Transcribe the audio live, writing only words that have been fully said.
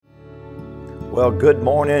Well, good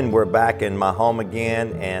morning. We're back in my home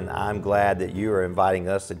again, and I'm glad that you are inviting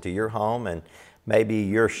us into your home, and maybe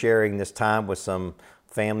you're sharing this time with some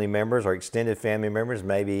family members or extended family members,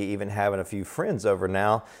 maybe even having a few friends over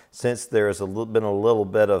now, since there's been a little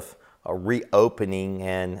bit of a reopening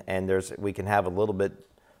and we can have a little bit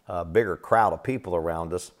bigger crowd of people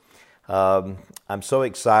around us. I'm so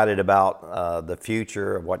excited about the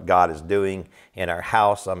future of what God is doing in our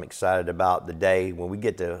house. I'm excited about the day when we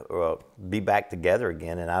get to be back together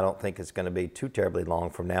again, and I don't think it's going to be too terribly long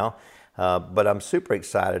from now. But I'm super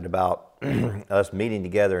excited about us meeting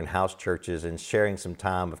together in house churches and sharing some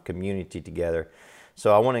time of community together.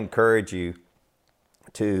 So I want to encourage you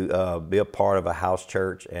to be a part of a house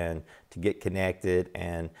church and to get connected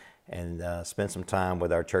and spend some time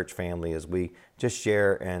with our church family as we just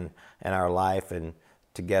share in our life and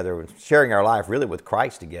together, sharing our life really with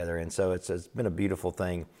Christ together. And so it's been a beautiful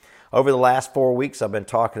thing. Over the last 4 weeks, I've been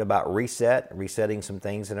talking about resetting some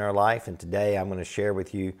things in our life. And today I'm going to share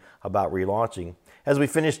with you about relaunching. As we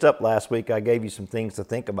finished up last week, I gave you some things to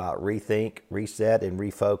think about: rethink, reset, and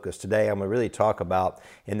refocus. Today I'm going to really talk about,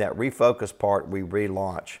 in that refocus part, we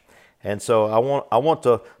relaunch. And so I want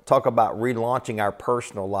to talk about relaunching our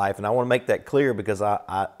personal life, and I want to make that clear because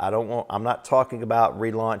I'm not talking about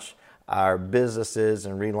relaunch our businesses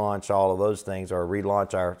and relaunch all of those things, or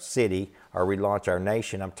relaunch our city or relaunch our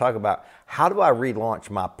nation. I'm talking about, how do I relaunch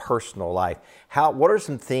my personal life? What are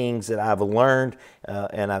some things that I've learned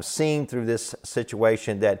and I've seen through this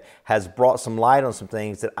situation that has brought some light on some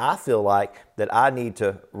things that I feel like that I need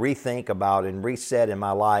to rethink about and reset in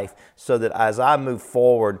my life, so that as I move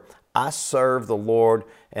forward, I serve the Lord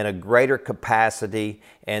in a greater capacity,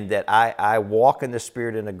 and that I walk in the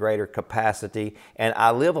Spirit in a greater capacity, and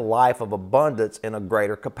I live a life of abundance in a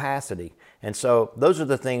greater capacity. And so those are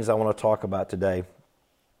the things I want to talk about today.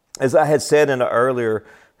 As I had said in an earlier,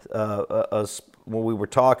 when we were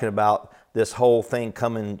talking about this whole thing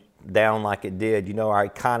coming down like it did, you know, our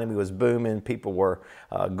economy was booming. People were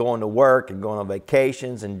going to work and going on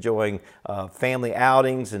vacations, enjoying family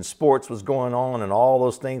outings, and sports was going on, and all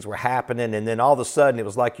those things were happening. And then all of a sudden, it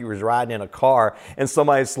was like you was riding in a car and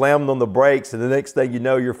somebody slammed on the brakes, and the next thing you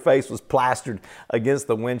know, your face was plastered against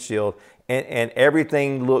the windshield, and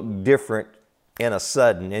everything looked different in a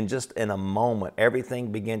sudden, and just in a moment,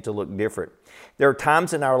 everything began to look different. There are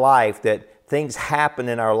times in our life that things happen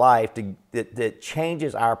in our life that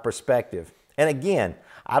changes our perspective. And again,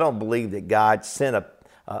 I don't believe that God sent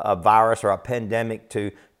a virus or a pandemic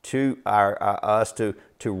to us to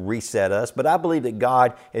reset us, but I believe that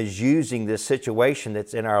God is using this situation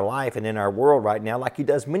that's in our life and in our world right now, like He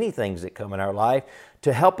does many things that come in our life,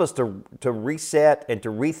 to help us to reset and to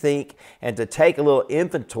rethink and to take a little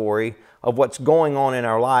inventory of what's going on in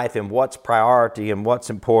our life and what's priority and what's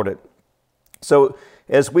important. So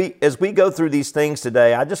as we go through these things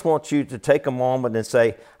today, I just want you to take a moment and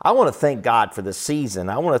say, I want to thank God for the season.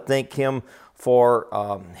 I want to thank Him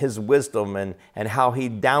for His wisdom and how He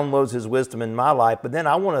downloads His wisdom in my life. But then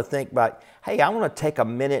I want to think about, hey, I want to take a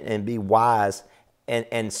minute and be wise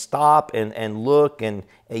and stop and look and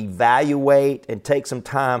evaluate and take some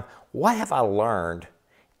time. What have I learned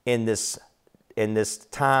in this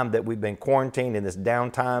time that we've been quarantined, in this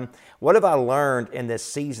downtime? What have I learned in this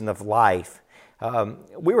season of life?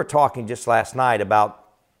 We were talking just last night about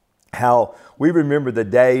how we remember the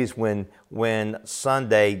days when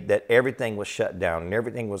Sunday, that everything was shut down and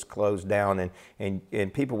everything was closed down,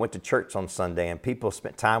 and people went to church on Sunday and people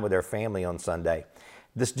spent time with their family on Sunday.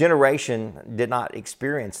 This generation did not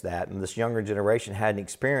experience that, and this younger generation hadn't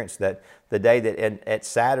experienced that. The day that at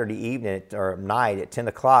Saturday evening or night at 10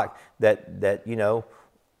 o'clock that you know,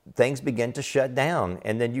 things began to shut down.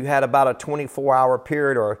 And then you had about a 24-hour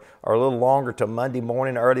period or a little longer to Monday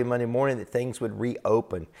morning, early Monday morning, that things would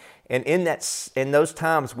reopen. And in those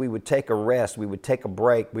times, we would take a rest, we would take a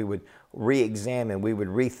break, we would re-examine, we would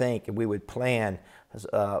rethink, and we would plan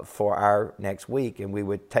for our next week, and we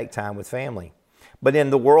would take time with family. But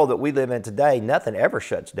in the world that we live in today, nothing ever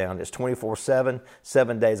shuts down. It's 24/7,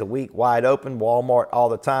 7 days a week, wide open, Walmart all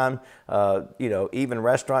the time, even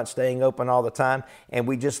restaurants staying open all the time. And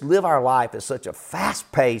we just live our life at such a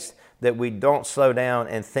fast pace that we don't slow down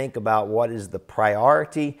and think about what is the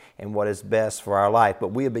priority and what is best for our life. But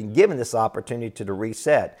we have been given this opportunity to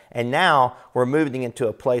reset. And now we're moving into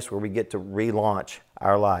a place where we get to relaunch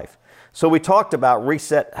our life. So we talked about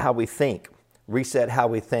reset how we think. Reset how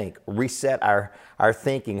we think, reset our our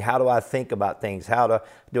thinking. How do I think about things?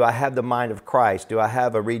 Do I have the mind of Christ? Do I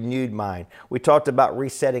have a renewed mind? We talked about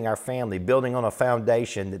resetting our family, building on a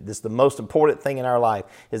foundation. That this the most important thing in our life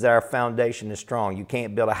is that our foundation is strong. You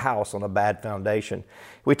can't build a house on a bad foundation.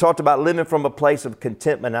 We talked about living from a place of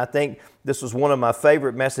contentment. I think this was one of my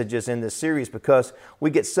favorite messages in this series because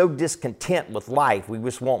we get so discontent with life. We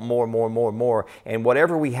just want more and more and more and more. And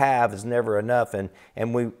whatever we have is never enough.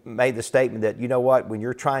 And we made the statement that, you know what, when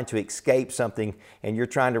you're trying to escape something and you're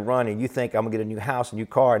trying to run and you think I'm going to get a new house, a new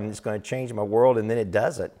car, and it's going to change my world, and then it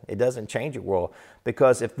doesn't. It doesn't change your world.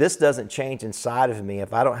 Because if this doesn't change inside of me,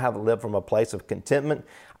 if I don't have to live from a place of contentment,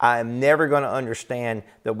 I am never going to understand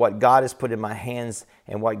that what God has put in my hands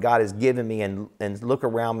and what God has given me and look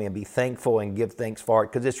around me and be thankful and give thanks for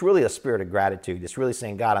it. Because it's really a spirit of gratitude. It's really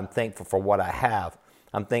saying, God, I'm thankful for what I have.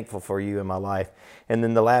 I'm thankful for you in my life. And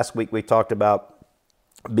then the last week we talked about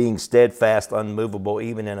being steadfast, unmovable,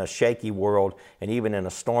 even in a shaky world and even in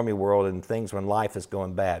a stormy world and things when life is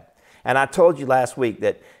going bad. And I told you last week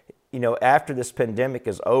that, you know, after this pandemic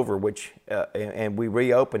is over, and we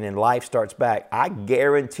reopen and life starts back, I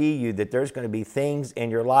guarantee you that there's going to be things in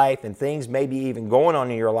your life and things maybe even going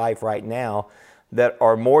on in your life right now that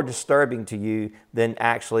are more disturbing to you than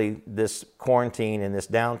actually this quarantine and this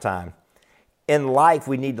downtime. In life,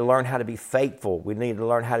 we need to learn how to be faithful. We need to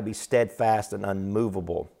learn how to be steadfast and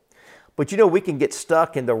unmovable. But you know, we can get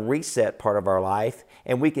stuck in the reset part of our life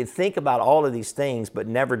and we can think about all of these things but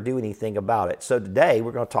never do anything about it. So today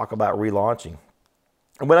we're going to talk about relaunching.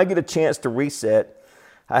 And when I get a chance to reset,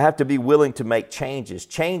 I have to be willing to make changes.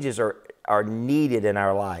 Changes are needed in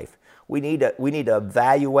our life. We need to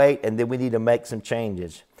evaluate and then we need to make some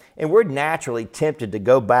changes. And we're naturally tempted to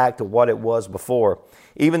go back to what it was before.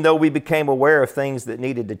 Even though we became aware of things that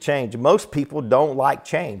needed to change, most people don't like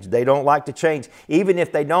change. They don't like to change. Even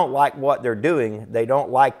if they don't like what they're doing, they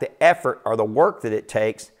don't like the effort or the work that it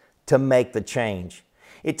takes to make the change.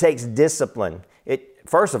 It takes discipline.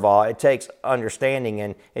 First of all, it takes understanding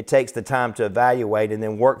and it takes the time to evaluate and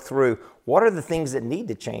then work through what are the things that need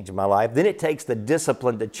to change in my life. Then it takes the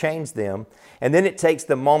discipline to change them. And then it takes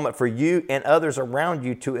the moment for you and others around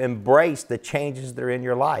you to embrace the changes that are in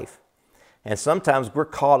your life. And sometimes we're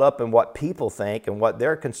caught up in what people think and what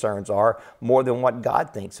their concerns are more than what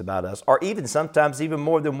God thinks about us, or even sometimes even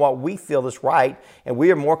more than what we feel is right. And we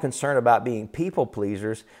are more concerned about being people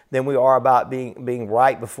pleasers than we are about being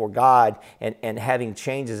right before God and having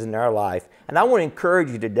changes in our life. And I want to encourage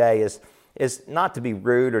you today is not to be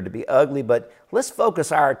rude or to be ugly, but let's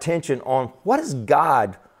focus our attention on what does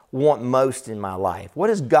God want most in my life? What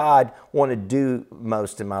does God want to do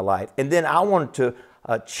most in my life? And then I want to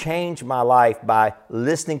change my life by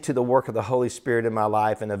listening to the work of the Holy Spirit in my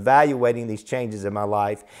life and evaluating these changes in my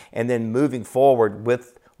life and then moving forward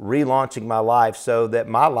with relaunching my life so that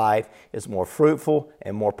my life is more fruitful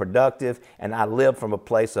and more productive and I live from a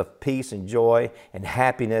place of peace and joy and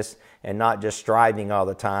happiness and not just striving all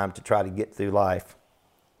the time to try to get through life.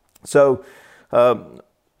 So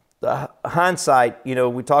the hindsight, you know,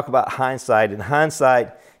 we talk about hindsight, and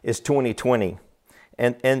hindsight is 2020.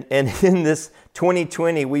 And in this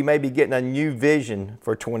 2020, we may be getting a new vision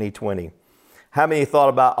for 2020. How many thought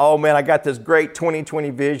about, oh man, I got this great 2020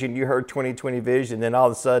 vision. You heard 2020 vision. Then all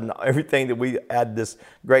of a sudden, everything that we had this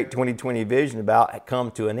great 2020 vision about had come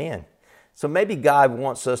to an end. So maybe God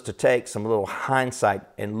wants us to take some little hindsight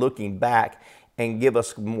and looking back and give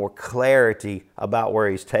us more clarity about where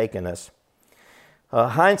He's taken us.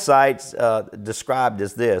 Hindsight's described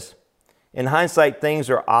as this. In hindsight, things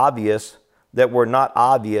are obvious that were not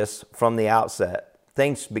obvious from the outset.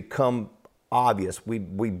 Things become obvious. We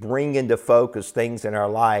bring into focus things in our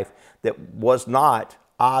life that was not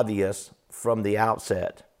obvious from the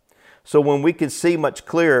outset. So when we can see much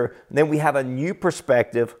clearer, then we have a new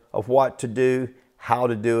perspective of what to do, how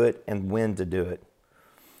to do it, and when to do it.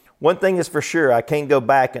 One thing is for sure, I can't go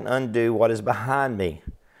back and undo what is behind me.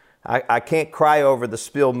 I can't cry over the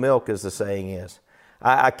spilled milk, as the saying is.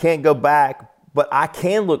 I can't go back, but I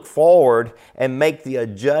can look forward and make the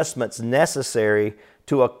adjustments necessary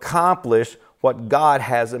to accomplish what God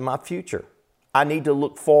has in my future. I need to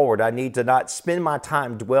look forward. I need to not spend my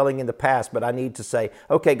time dwelling in the past, but I need to say,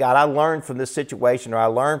 okay, God, I learned from this situation, or I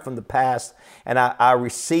learned from the past, and I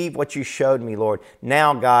received what you showed me, Lord.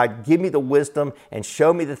 Now, God, give me the wisdom and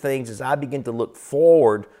show me the things as I begin to look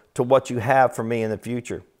forward to what you have for me in the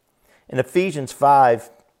future. In Ephesians 5,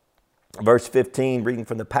 Verse 15, reading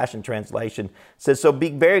from the Passion Translation, says, so be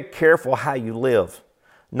very careful how you live,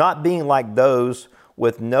 not being like those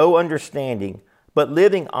with no understanding, but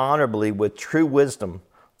living honorably with true wisdom,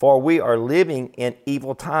 for we are living in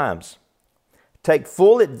evil times. Take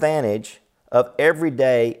full advantage of every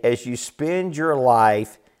day as you spend your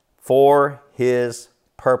life for His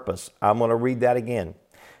purpose. I'm going to read that again.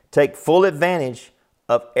 Take full advantage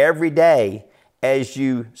of every day as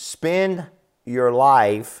you spend your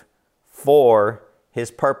life for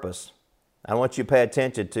His purpose. I want you to pay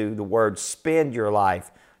attention to the word spend your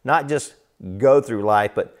life, not just go through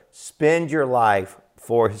life, but spend your life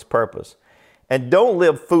for His purpose. And don't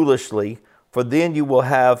live foolishly, for then you will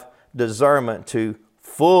have discernment to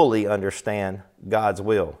fully understand God's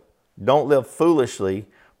will. Don't live foolishly,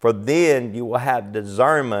 for then you will have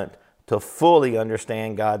discernment to fully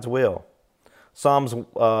understand God's will. Psalms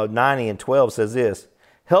 90 and 12 says this,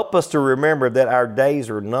 help us to remember that our days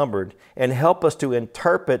are numbered, and help us to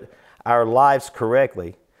interpret our lives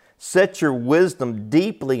correctly. Set your wisdom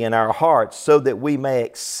deeply in our hearts so that we may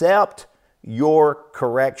accept your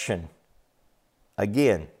correction.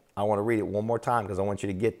 Again, I want to read it one more time because I want you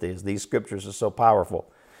to get this. These scriptures are so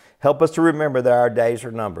powerful. Help us to remember that our days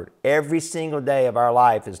are numbered. Every single day of our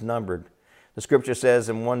life is numbered. The scripture says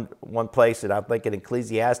in one place, and I think in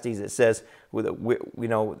Ecclesiastes, it says,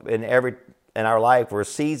 in our life we're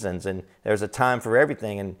seasons, and there's a time for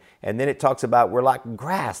everything. And then it talks about we're like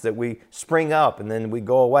grass that we spring up and then we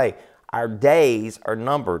go away. Our days are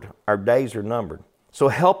numbered. Our days are numbered. So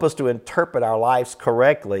help us to interpret our lives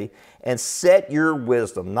correctly and set your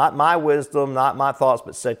wisdom, not my wisdom, not my thoughts,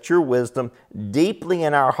 but set your wisdom deeply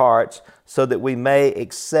in our hearts so that we may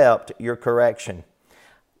accept your correction.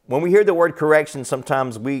 When we hear the word correction,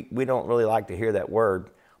 sometimes we don't really like to hear that word.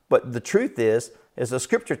 But the truth is the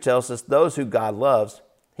scripture tells us those who God loves,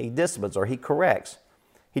 He disciplines or He corrects.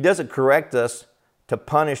 He doesn't correct us to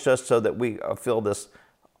punish us so that we feel this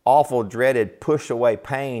awful, dreaded, push away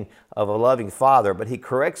pain of a loving Father, but He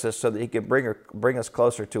corrects us so that He can bring us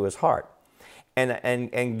closer to His heart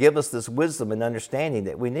and give us this wisdom and understanding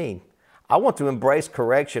that we need. I want to embrace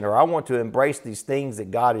correction, or I want to embrace these things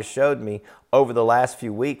that God has showed me over the last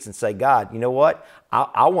few weeks and say, God, you know what?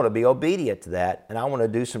 I want to be obedient to that, and I want to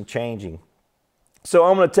do some changing. So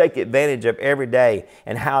I'm going to take advantage of every day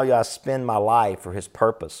and how I spend my life for His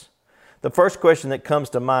purpose. The first question that comes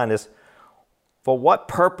to mind is, for what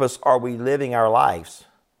purpose are we living our lives?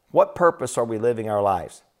 What purpose are we living our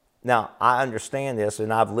lives? Now, I understand this,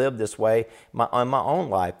 and I've lived this way in my own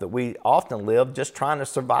life, that we often live just trying to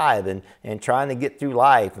survive and trying to get through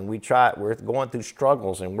life, and we're going through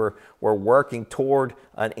struggles, and we're working toward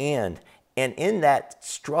an end. And in that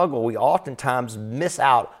struggle, we oftentimes miss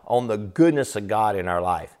out on the goodness of God in our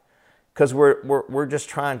life because we're just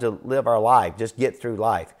trying to live our life, just get through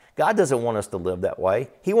life. God doesn't want us to live that way.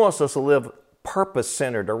 He wants us to live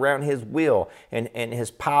purpose-centered around His will and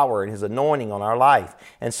His power and His anointing on our life.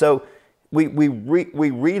 And so we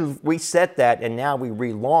reset that, and now we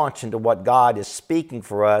relaunch into what God is speaking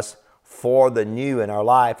for us for the new in our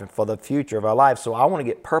life and for the future of our life. So I want to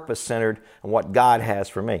get purpose-centered in what God has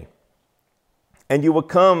for me. And you will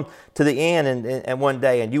come to the end and one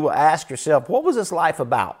day, and you will ask yourself, what was this life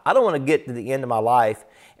about? I don't want to get to the end of my life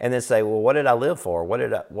and then say, well, what did I live for?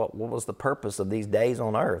 What was the purpose of these days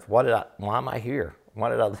on earth? Why am I here? What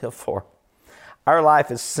did I live for? Our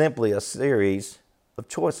life is simply a series of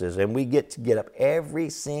choices, and we get to get up every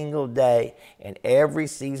single day and every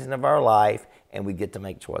season of our life, and we get to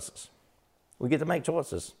make choices. We get to make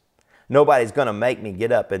choices. Nobody's going to make me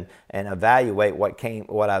get up and evaluate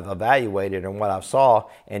what I've evaluated and what I saw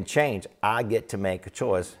and change. I get to make a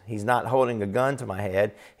choice. He's not holding a gun to my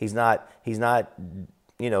head. He's not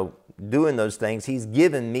doing those things. He's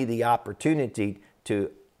given me the opportunity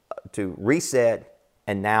to reset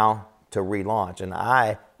and now to relaunch, and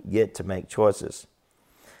I get to make choices.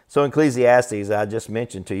 So in Ecclesiastes, I just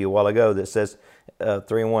mentioned to you a while ago, that says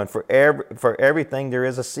 3:1, for everything there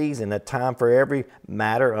is a season, a time for every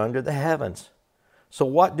matter under the heavens. So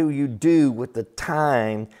what do you do with the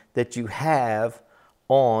time that you have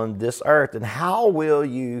on this earth, and how will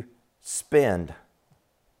you spend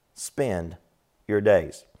your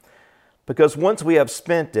days? Because once we have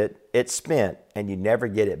spent it, it's spent, and you never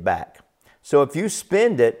get it back. So if you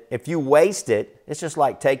spend it, if you waste it, it's just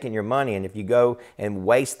like taking your money, and if you go and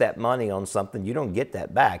waste that money on something, you don't get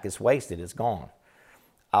that back. It's wasted. It's gone.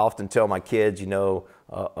 I often tell my kids,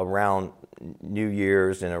 around New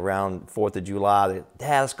Year's and around 4th of July, that,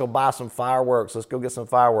 Dad, let's go buy some fireworks. Let's go get some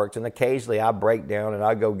fireworks. And occasionally I break down and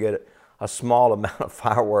I go get a small amount of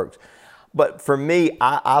fireworks. But for me,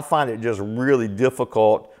 I find it just really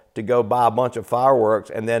difficult to go buy a bunch of fireworks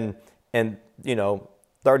and then,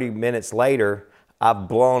 30 minutes later, I've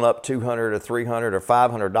blown up $200 or $300 or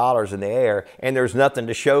 $500 in the air, and there's nothing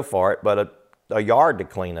to show for it but a yard to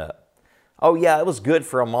clean up. Oh yeah, it was good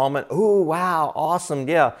for a moment. Ooh, wow, awesome,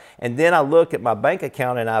 yeah. And then I look at my bank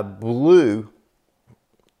account and I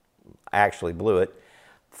actually blew it,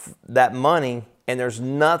 that money, and there's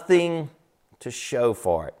nothing to show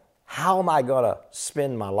for it. How am I going to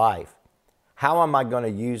spend my life? How am I going to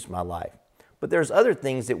use my life? But there's other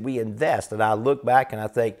things that we invest, and I look back and I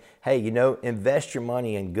think, hey, invest your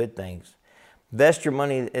money in good things.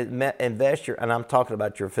 And I'm talking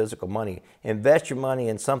about your physical money. Invest your money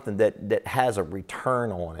in something that has a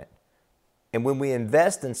return on it. And when we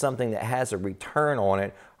invest in something that has a return on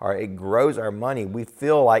it, or it grows our money, we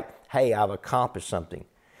feel like, hey, I've accomplished something.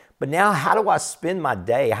 But now, how do I spend my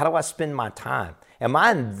day? How do I spend my time? Am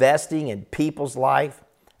I investing in people's life?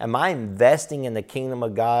 Am I investing in the kingdom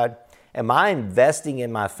of God? Am I investing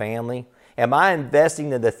in my family? Am I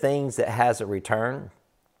investing in the things that has a return?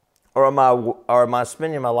 Or am I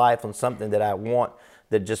spending my life on something that I want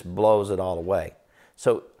that just blows it all away?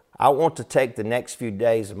 So I want to take the next few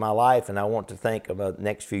days of my life, and I want to think about the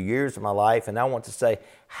next few years of my life, and I want to say,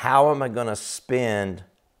 how am I going to spend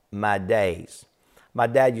my days? My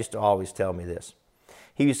dad used to always tell me this.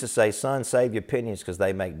 He used to say, son, save your pennies because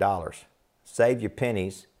they make dollars. Save your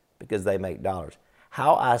pennies because they make dollars.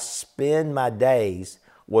 How I spend my days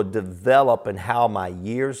will develop in how my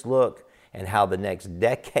years look and how the next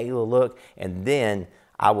decade will look, and then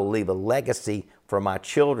I will leave a legacy for my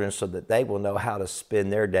children so that they will know how to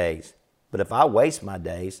spend their days. But if I waste my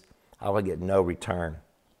days, I will get no return.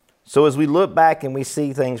 So as we look back and we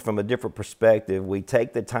see things from a different perspective, we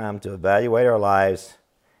take the time to evaluate our lives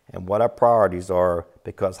and what our priorities are,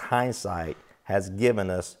 because hindsight has given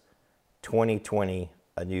us 2020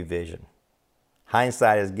 a new vision.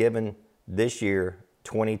 Hindsight has given this year,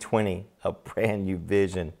 2020, a brand new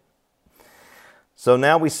vision. So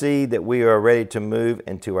now we see that we are ready to move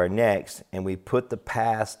into our next, and we put the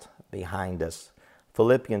past behind us.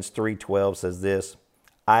 Philippians 3:12 says this,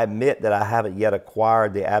 I admit that I haven't yet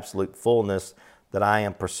acquired the absolute fullness that I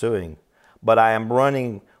am pursuing, but I am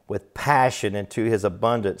running with passion into his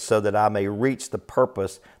abundance so that I may reach the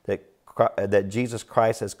purpose that Jesus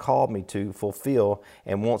Christ has called me to fulfill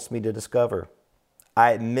and wants me to discover.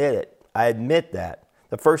 I admit it. I admit that.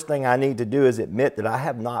 The first thing I need to do is admit that I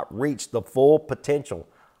have not reached the full potential.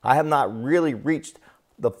 I have not really reached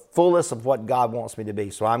the fullest of what God wants me to be.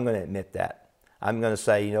 So I'm going to admit that. I'm going to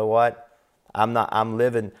say, you know what? I'm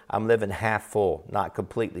living half full, not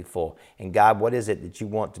completely full. And God, what is it that you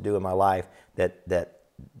want to do in my life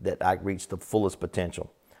that I reach the fullest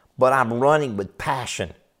potential? But I'm running with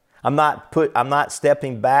passion. I'm not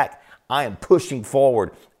stepping back. I am pushing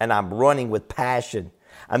forward, and I'm running with passion.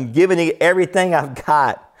 I'm giving it everything I've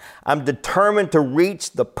got. I'm determined to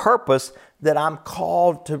reach the purpose that I'm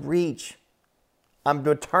called to reach. I'm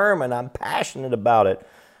determined. I'm passionate about it,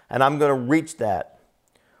 and I'm going to reach that.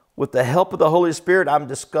 With the help of the Holy Spirit, I'm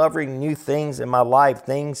discovering new things in my life.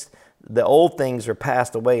 The old things are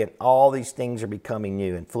passed away, and all these things are becoming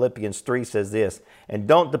new. And Philippians 3 says this, and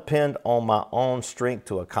don't depend on my own strength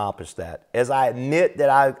to accomplish that. As I admit that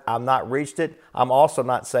I've not reached it, I'm also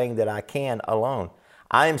not saying that I can alone.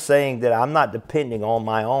 I am saying that I'm not depending on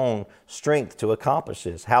my own strength to accomplish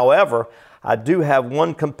this. However, I do have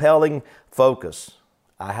one compelling focus.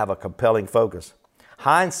 I have a compelling focus.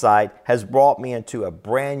 Hindsight has brought me into a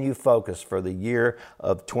brand new focus for the year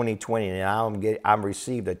of 2020, and I'm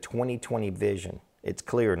received a 2020 vision. It's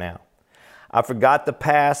clear now. I forgot the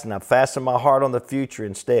past, and I fastened my heart on the future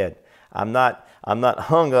instead. I'm not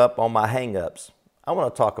hung up on my hang-ups. I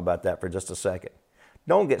want to talk about that for just a second.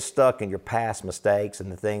 Don't get stuck in your past mistakes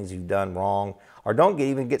and the things you've done wrong, or don't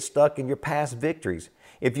even get stuck in your past victories.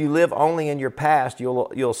 If you live only in your past,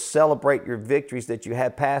 you'll celebrate your victories that you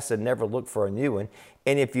had past and never look for a new one.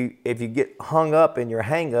 And if you get hung up in your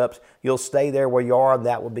hang-ups, you'll stay there where you are, and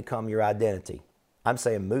that will become your identity. I'm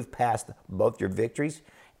saying move past both your victories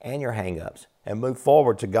and your hang-ups and move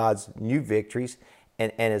forward to God's new victories.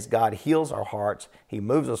 And as God heals our hearts, He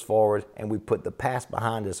moves us forward, and we put the past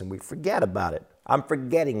behind us and we forget about it. I'm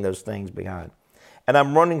forgetting those things behind. And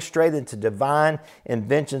I'm running straight into divine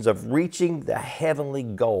inventions of reaching the heavenly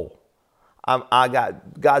goal.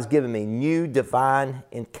 God's given me new divine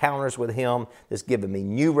encounters with Him. It's given me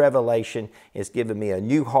new revelation. It's given me a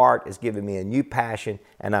new heart. It's given me a new passion,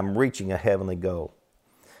 and I'm reaching a heavenly goal.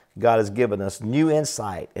 God has given us new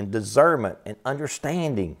insight and discernment and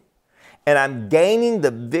understanding. And I'm gaining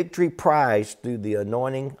the victory prize through the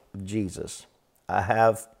anointing of Jesus. I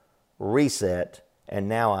have reset, and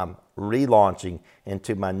now I'm relaunching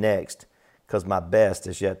into my next, because my best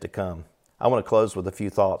is yet to come. I want to close with a few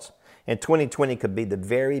thoughts. And 2020 could be the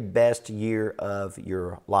very best year of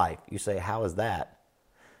your life. You say, how is that?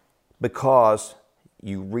 Because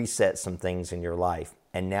you reset some things in your life,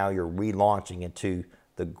 and now you're relaunching into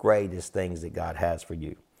the greatest things that God has for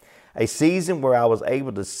you. A season where I was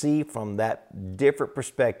able to see from that different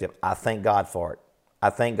perspective. I thank God for it. I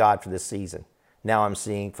thank God for this season. Now I'm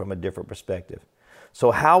seeing from a different perspective.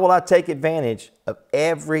 So how will I take advantage of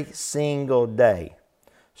every single day?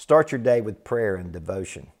 Start your day with prayer and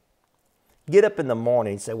devotion. Get up in the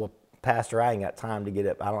morning and say, well, Pastor, I ain't got time to get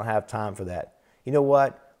up. I don't have time for that. You know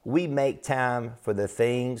what? We make time for the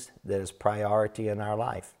things that is priority in our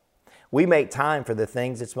life. We make time for the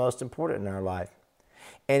things that's most important in our life.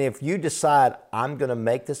 And if you decide, I'm going to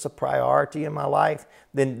make this a priority in my life,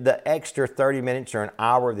 then the extra 30 minutes or an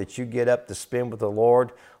hour that you get up to spend with the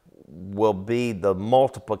Lord will be the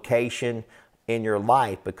multiplication in your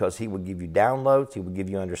life, because He would give you downloads, He would give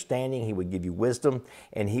you understanding, He would give you wisdom,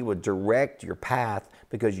 and He would direct your path,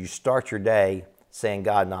 because you start your day saying,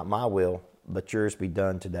 God, not my will, but yours be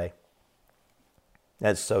done today.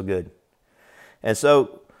 That's so good. And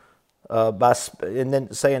so, and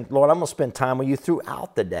then saying, Lord, I'm going to spend time with you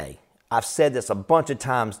throughout the day. I've said this a bunch of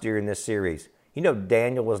times during this series. You know,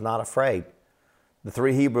 Daniel was not afraid. The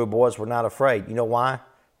 3 Hebrew boys were not afraid. You know why?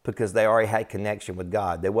 Because they already had connection with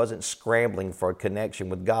God. They wasn't scrambling for a connection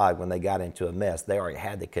with God when they got into a mess. They already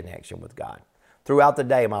had the connection with God. Throughout the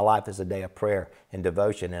day, my life is a day of prayer and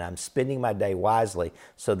devotion, and I'm spending my day wisely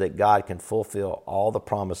so that God can fulfill all the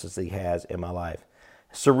promises He has in my life.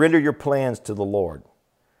 Surrender your plans to the Lord.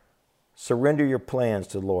 Surrender your plans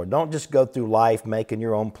to the Lord. Don't just go through life making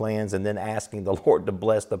your own plans and then asking the Lord to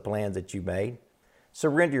bless the plans that you made.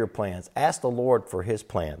 Surrender your plans. Ask the Lord for His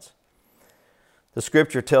plans. The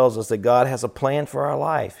scripture tells us that God has a plan for our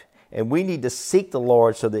life, and we need to seek the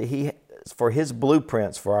Lord so that for His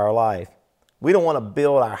blueprints for our life. We don't want to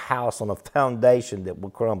build our house on a foundation that will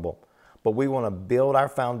crumble, but we want to build our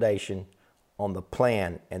foundation on the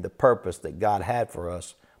plan and the purpose that God had for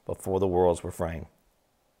us before the worlds were framed.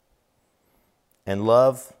 And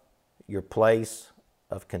love your place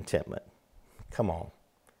of contentment. Come on,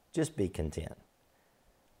 just be content.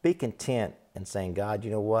 Be content in saying, God,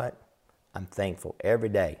 you know what? I'm thankful every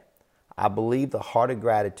day. I believe the heart of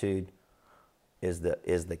gratitude is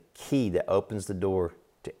the key that opens the door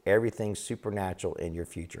to everything supernatural in your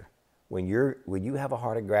future. When you have a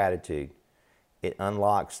heart of gratitude, it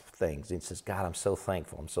unlocks things. It says, God, I'm so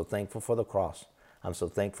thankful. I'm so thankful for the cross. I'm so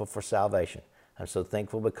thankful for salvation. I'm so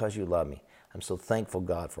thankful because you love me. I'm so thankful,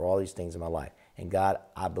 God, for all these things in my life. And God,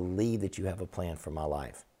 I believe that you have a plan for my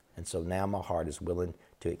life. And so now my heart is willing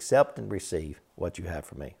to accept and receive what you have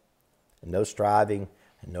for me. And no striving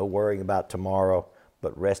and no worrying about tomorrow,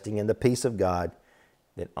 but resting in the peace of God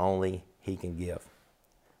that only He can give.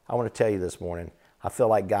 I want to tell you this morning, I feel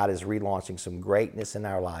like God is relaunching some greatness in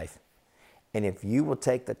our life. And if you will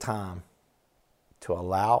take the time to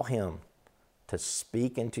allow Him to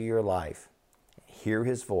speak into your life, hear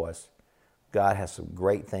His voice, God has some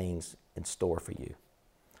great things in store for you.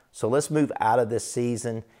 So let's move out of this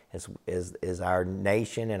season as our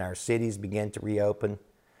nation and our cities begin to reopen.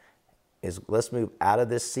 Let's move out of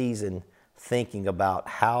this season thinking about,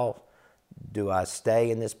 how do I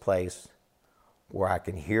stay in this place where I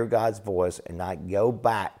can hear God's voice and not go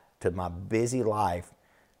back to my busy life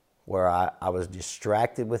where I was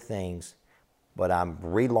distracted with things, but I'm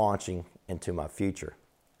relaunching into my future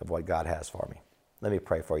of what God has for me. Let me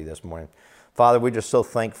pray for you this morning. Father, we're just so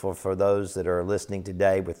thankful for those that are listening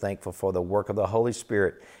today. We're thankful for the work of the Holy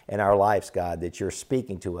Spirit in our lives, God, that you're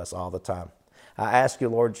speaking to us all the time. I ask you,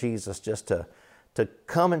 Lord Jesus, just to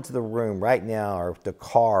come into the room right now, or the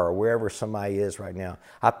car, or wherever somebody is right now.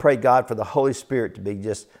 I pray, God, for the Holy Spirit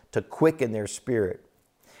to quicken their spirit.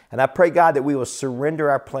 And I pray, God, that we will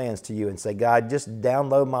surrender our plans to you and say, God, just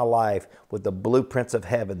download my life with the blueprints of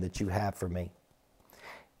heaven that you have for me.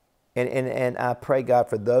 And I pray, God,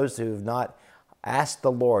 for those who have not asked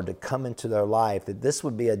the Lord to come into their life, that this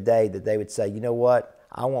would be a day that they would say, you know what?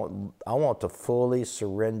 I want to fully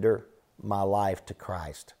surrender my life to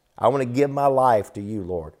Christ. I want to give my life to you,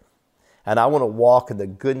 Lord. And I want to walk in the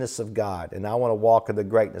goodness of God, and I want to walk in the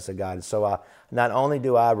greatness of God. And so not only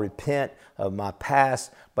do I repent of my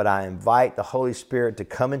past, but I invite the Holy Spirit to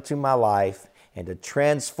come into my life and to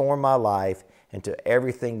transform my life into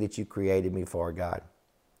everything that you created me for, God.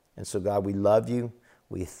 And so, God, we love you.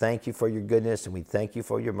 We thank you for your goodness, and we thank you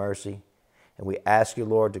for your mercy. And we ask you,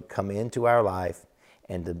 Lord, to come into our life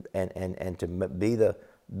and to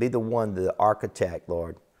be the one, the architect,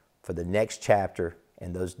 Lord, for the next chapter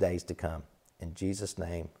in those days to come. In Jesus'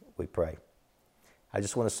 name we pray. I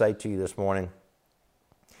just want to say to you this morning,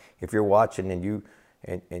 if you're watching and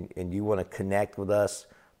you want to connect with us,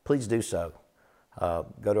 please do so.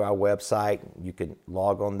 Go to our website. You can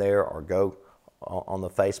log on there, or go on the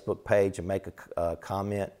Facebook page and make a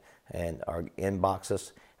comment and or inbox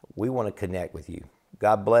us. We want to connect with you.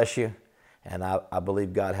 God bless you, and I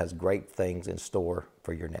believe God has great things in store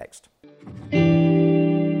for your next.